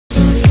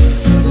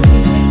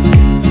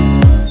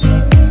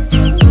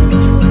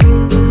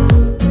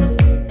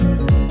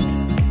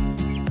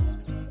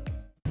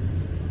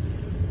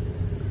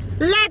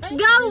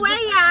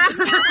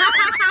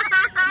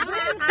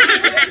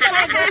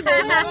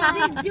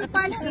you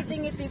pala.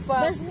 Ngiti-ngiti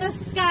pa. Bastos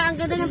ka. Ang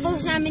ganda ng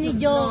pose namin ni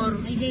John.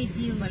 I hate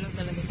you. Walang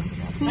talaga itong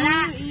Who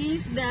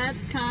is that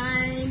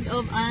kind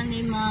of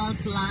animal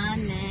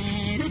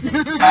planet?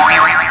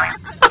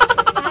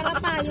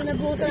 Sarap pa. Yung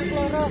nabuhusan ng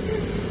Clorox.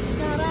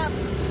 Sarap.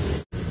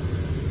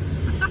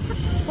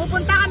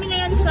 Pupunta kami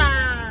ngayon sa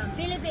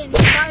Philippines.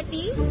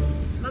 party.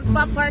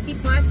 Magpa-party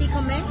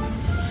kami.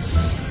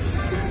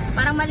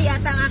 Parang mali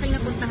ata ang aking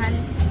napuntahan.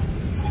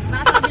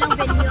 Baka sa kabilang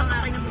venue ang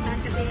aking napuntahan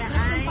kasi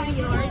I'm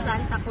your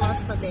Santa Claus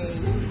today.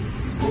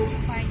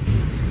 Costume party.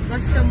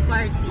 Costume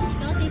party.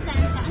 Ito si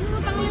Santa. Ano ba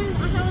pangalan ng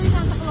asawa ni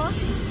Santa Claus?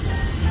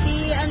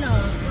 Si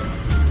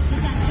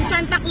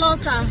Santa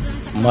Claus ah.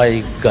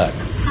 My God.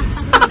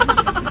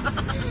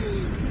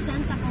 Si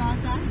Santa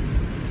Claus ah.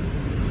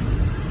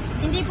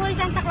 Hindi po si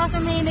Santa Claus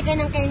ang mamimigay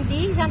ng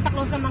candy. Si Santa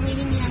Claus ang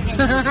manghihingi ng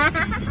candy.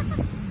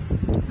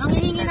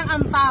 Manghihingi ng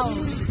ampaw.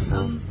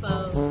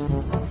 Ampaw.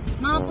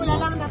 Mga pula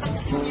lang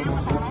tatanggapin niya.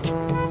 Matalas.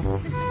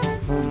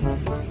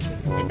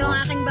 Ito ang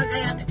aking bag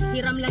ay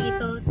hiram lang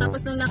ito. Tapos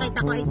nung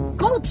nakita ko ay,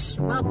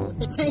 Coach!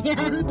 Mabutik na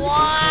yan.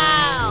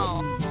 Wow!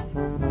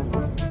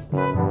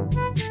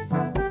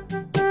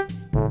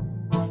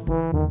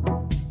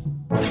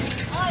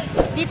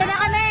 Dito na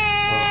kami!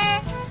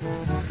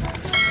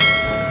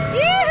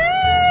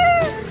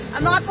 Yee-hoo!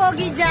 Ang mga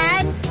pogi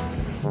dyan.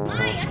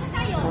 May, asa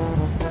tayo?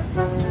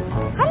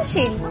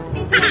 Hansin.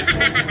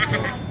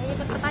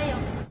 Nalipat pa tayo.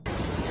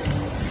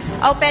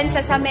 Open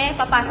sesame.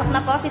 Papasok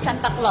na po si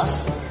Santa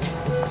Claus.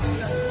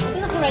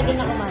 Ito na-ready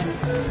na kuman.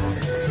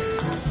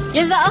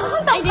 Yes,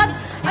 ang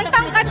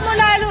tangkad mo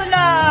lalo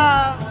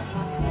lang.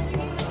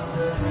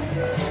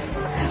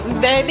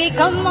 Baby,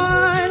 come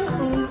on.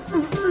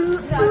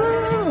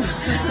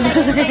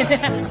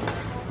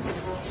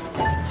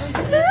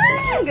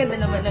 Ang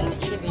ganda naman ng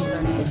elevator.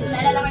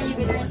 Naalala ko yung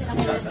elevator na sila.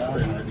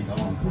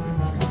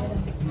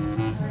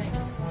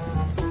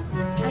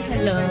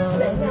 Hello.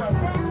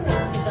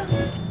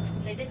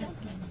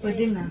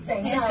 Pwede na.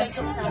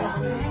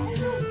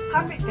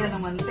 Kapit ka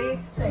naman, te.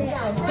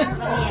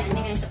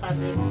 Hindi kayo sa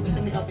public. Hindi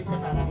kami open sa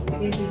public.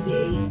 Every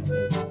day.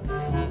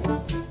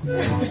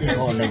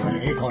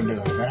 Ikaw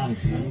na lang.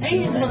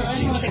 Ay,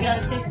 mga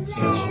taga-arte.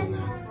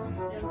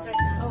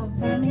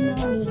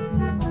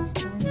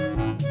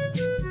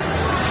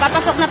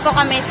 Papasok na po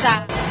kami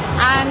sa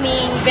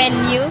aming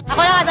venue.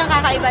 Ako lang atang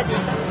kakaiba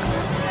dito.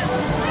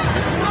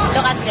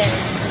 Look at them.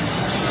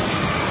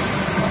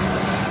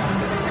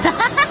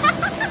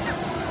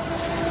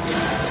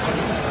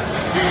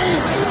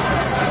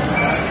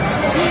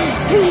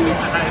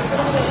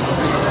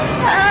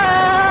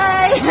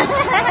 Hi!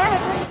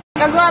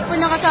 Kagwapo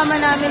na kasama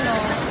namin,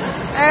 oh.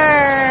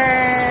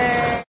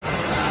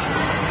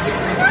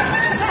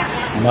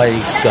 My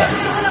God.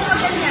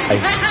 I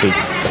hate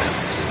that.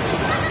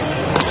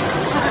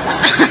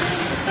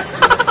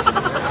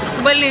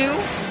 Baliw.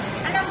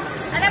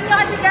 Alam nyo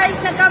kasi guys,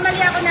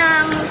 nagkamali ako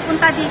ng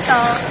punta dito.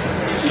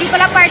 Hindi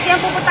pala party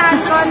ang pupuntahan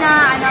ko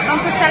na pang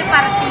social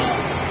party.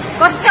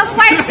 Costume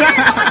party.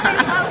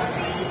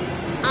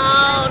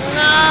 Oh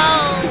no!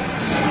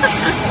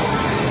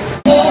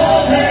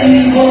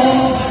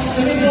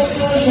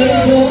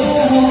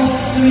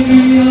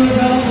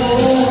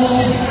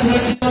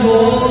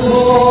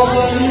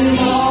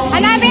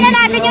 Hanapin na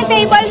natin yung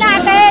table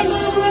natin.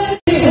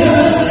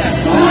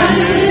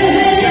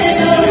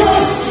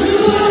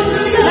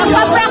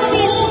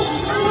 Nagpa-practice.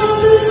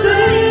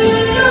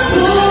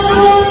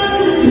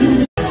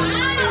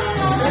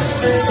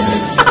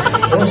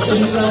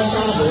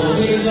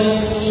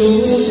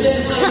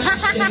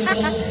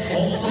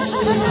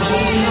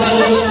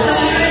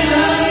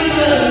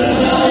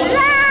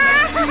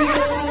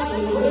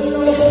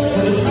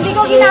 Hindi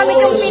ko ginamit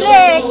yung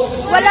pilik.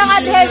 Walang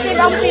adhesive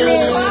ang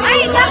pilik. Ay,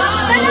 dala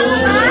mo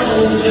ba?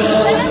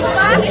 Dala mo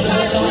ba? Hindi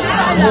ko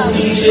alam.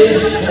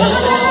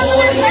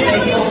 Dala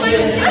mo yung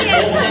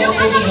pilik. Yung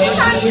anak ni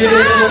Santa.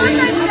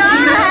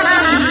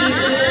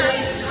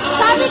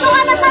 Sabi ko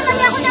nga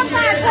nagpapali ako ng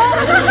paso.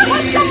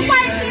 Costume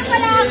party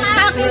pala ang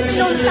aking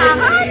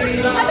pinuntahan.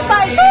 Ano ba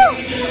ito?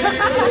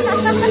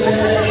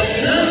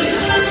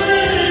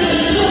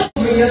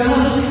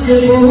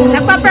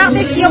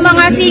 Nagpa-practice yung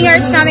mga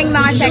singers naming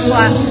mga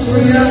Chekwa.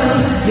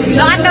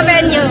 Look at the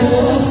venue.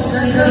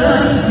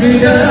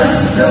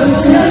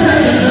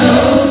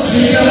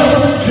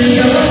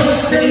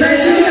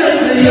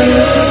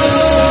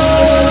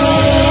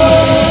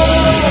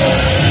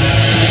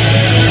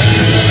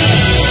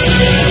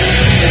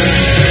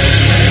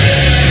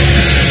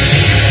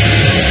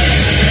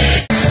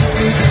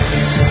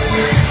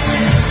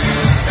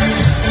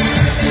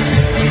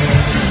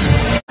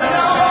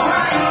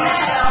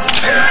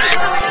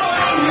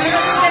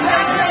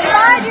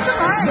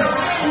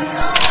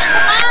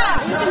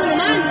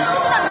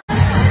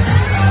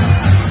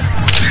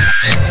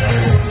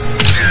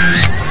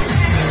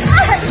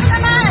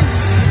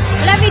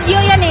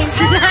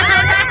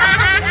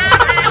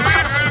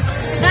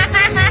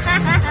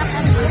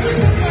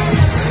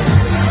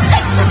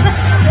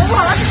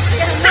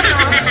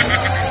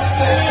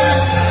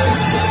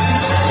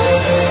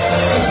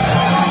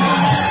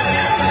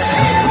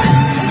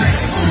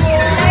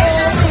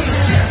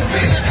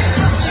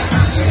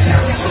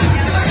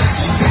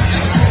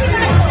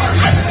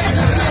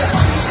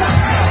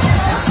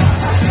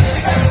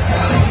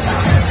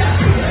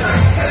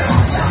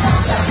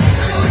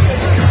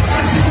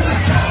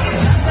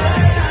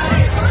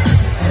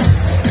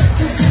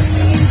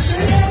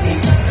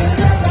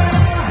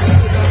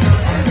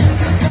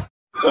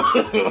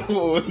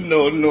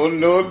 No, no,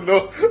 no,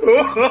 no.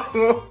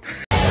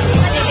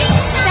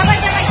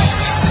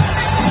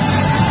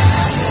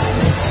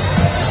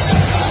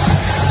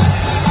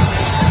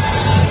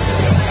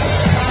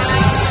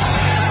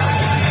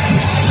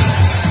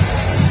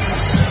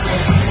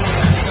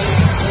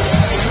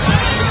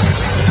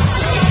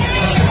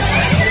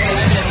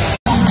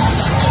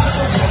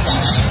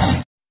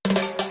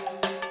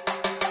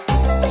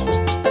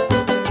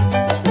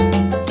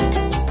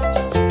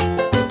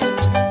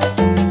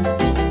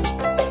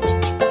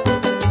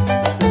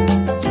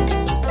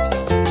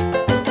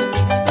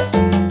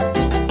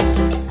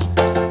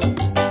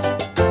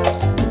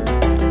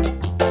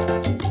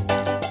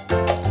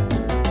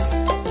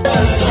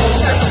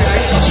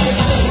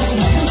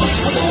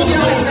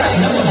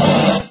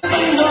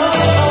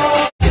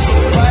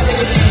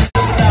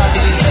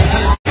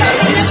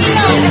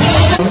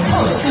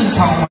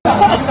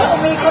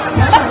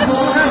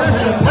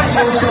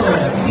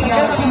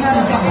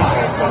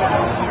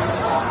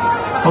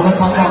我们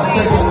常常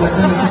对我们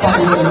真的是在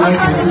一位不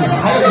是，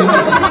还有一位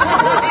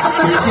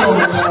也是我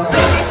们的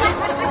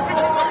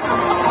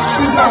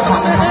制造厂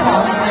的厂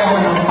长要我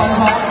们颁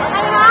发。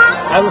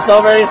I'm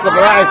so very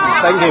surprised.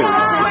 Thank you.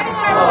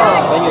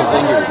 Thank you.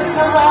 Thank you.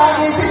 厂长，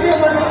也谢谢我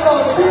们所有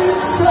资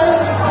深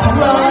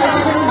同仁，谢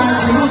谢你们，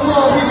请入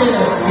座，谢谢，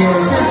也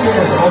谢谢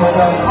我们的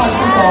蔡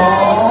副总，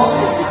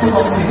副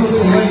总请入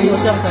席。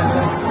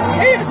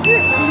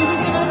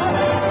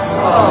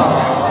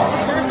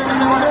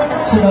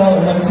是的，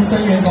我们资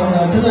深员工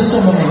呢，真的是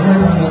我们每一位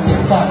同仁的典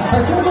范，在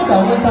工作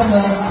岗位上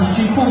呢，持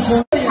续付出。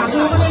演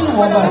出是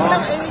我们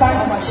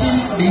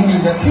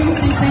3700的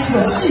QCC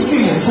的戏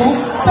剧演出，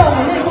在我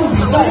们内部比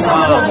赛也是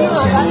获得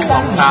前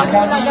3名的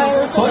佳绩，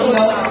所以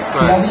呢，不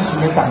要例行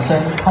的掌声，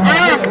他们为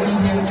了今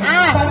天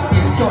3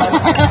点就来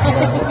彩排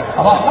了，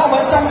好不好？那我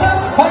们掌声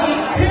欢迎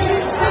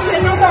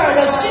QCC 带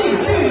来的戏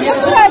剧演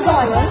出，掌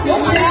声有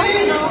请。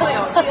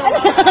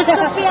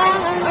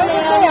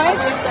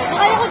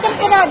Ayaw ko dyan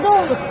pirado.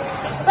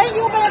 Parang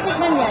hindi ko pa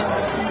natikman yan.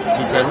 以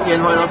前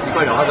烟灰都习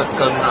惯有那个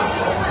根啊。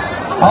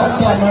好，所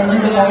以我们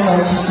日光呢，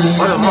其实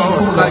内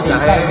部的比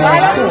赛呢，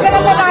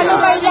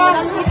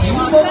评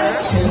分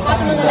前3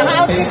名的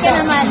北下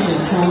戏剧演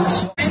出，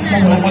那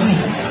我们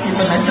你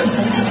们来正风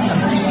是什么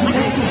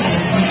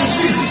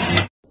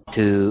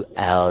2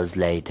 hours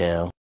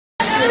later.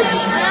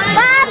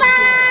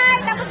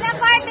 Bye-bye! Tapos na ang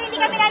party, hindi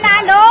kami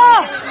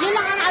nanalo! Yun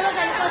lang ang nalo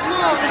sa likod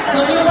mo.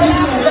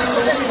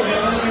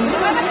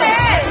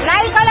 Na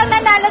ikaw lang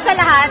nanalo sa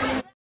lahat.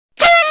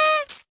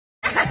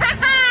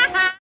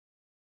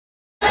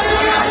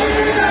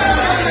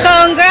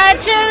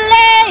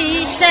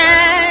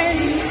 Congratulations!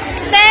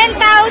 10,000!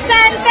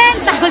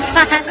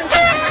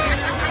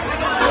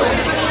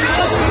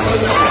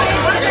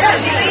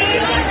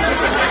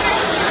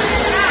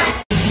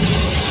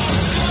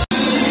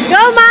 Go,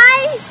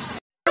 Mai!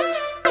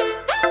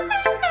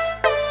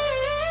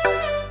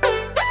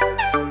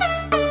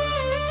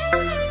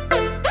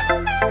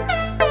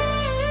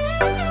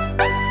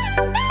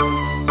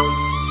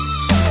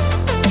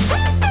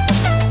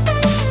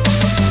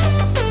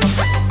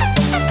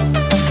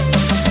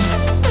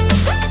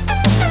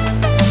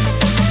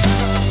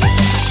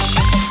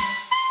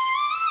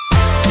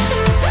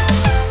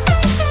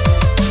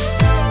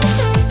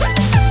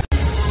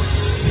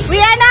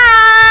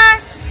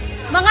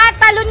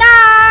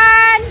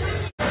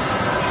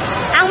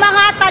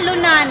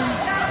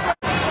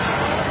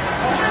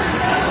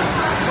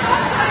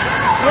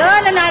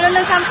 Yun, nanalo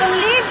ng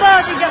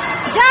 10,000 si Joe.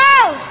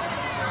 Joe!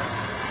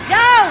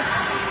 Joe!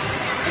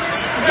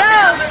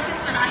 Joe!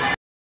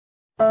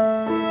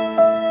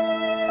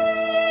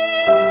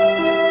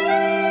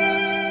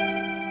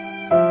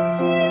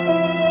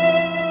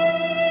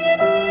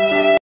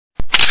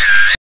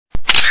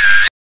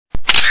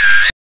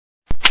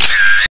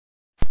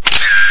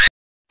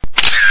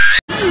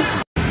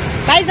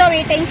 Bye,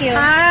 Zoe. Thank you.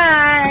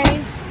 Hi!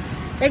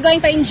 We're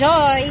going to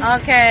enjoy.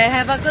 Okay,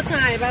 have a good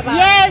time. Bye-bye.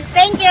 Yes,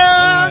 thank you.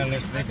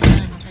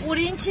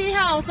 507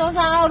号，舟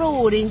山二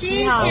路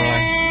507号。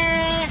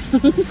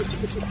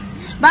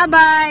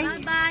 Bye-bye!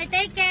 Bye-bye.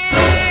 Take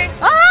care.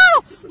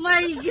 Oh! My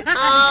God!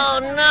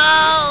 Oh no!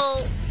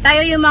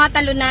 Tayo yung mga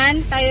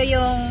talunan, tayo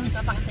yung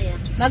Papakasaya.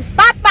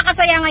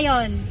 magpapakasaya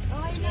ngayon.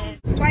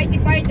 Party,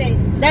 party.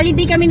 Dahil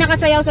hindi kami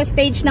nakasayaw sa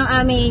stage ng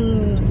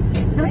aming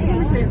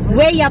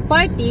Weya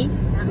party,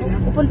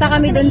 pupunta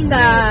kami dun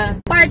sa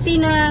party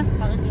na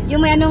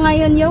yung may ano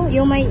ngayon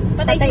yung may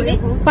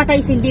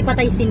patay sindi.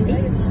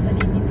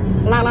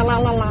 La la la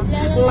la la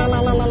la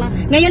la la la.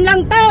 Ngayon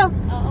lang to.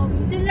 Oo,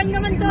 minsan lang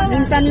naman to.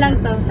 Minsan lang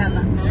to.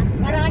 Tama.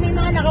 Maraming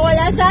mga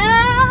nakawala sa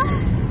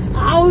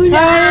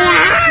Aula!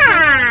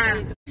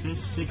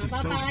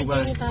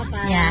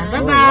 Yeah,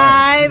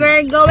 Bye-bye!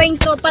 We're going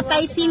to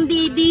Patay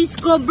Sindi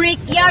Disco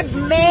Brickyard,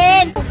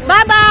 man!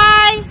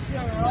 Bye-bye!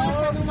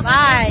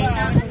 Bye!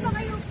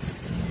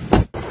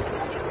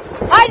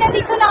 Ay,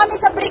 nandito na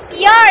kami sa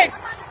Brickyard!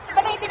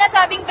 Ano yung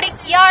sinasabing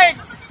Brickyard?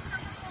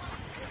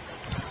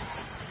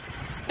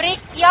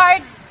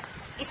 Brickyard,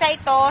 isa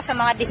ito sa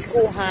mga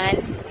diskuhan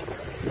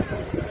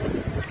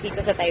dito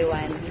sa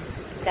Taiwan.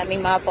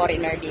 Daming mga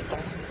foreigner dito.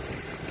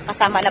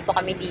 Kasama na po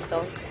kami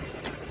dito.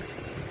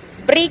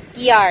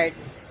 Brickyard.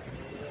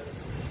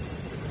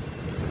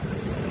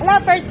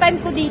 Wala, first time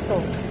ko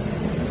dito.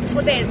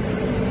 Putin.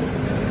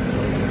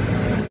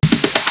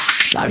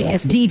 Sorry,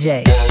 it's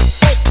DJ.